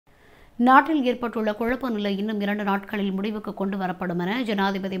நாட்டில் ஏற்பட்டுள்ள குழப்ப நிலை இன்னும் 2 நாட்களில் முடிவுக்கு கொண்டு வரப்படும் என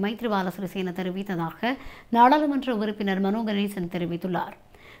ஜனாதிபதி மைத்ரிபால சிறிசேன தெரிவித்ததாக நாடாளுமன்ற உறுப்பினர் மனோ கணேசன் தெரிவித்துள்ளார்.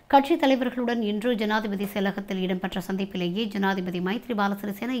 கட்சித் தலைவர்களுடன் இன்று ஜனாதிபதி செயலகத்தில் இடம்பெற்ற சந்திப்பிலேயே ஜனாதிபதி மைத்ரிபால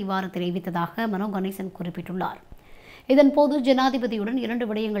சிறிசேன இவ்வாறு தெரிவித்ததாக மனோ கணேசன் குறிப்பிட்டுள்ளார். இதன்போது ஜனாதிபதியுடன் 2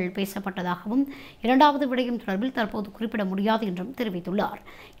 விடயங்கள் பேசப்பட்டதாகவும் 2வது விடயம் தொடர்பில் தற்போது குறிப்பிட முடியாது என்றும் தெரிவித்துள்ளார்.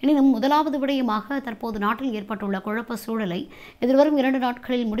 எனினும் 1வது விடயமாக தற்போது நாட்டில் ஏற்பட்டுள்ள குழப்ப சூழலை எதிர்வரும் 2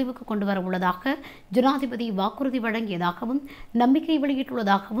 நாட்களில் முடிவுக்கு கொண்டுவர உள்ளதாக ஜனாதிபதி வாக்குறுதி வழங்கியதாகவும் நம்பிக்கை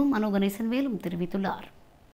வெளியிட்டுள்ளதாகவும் மனோ கணேசன் மேலும் தெரிவித்துள்ளார்.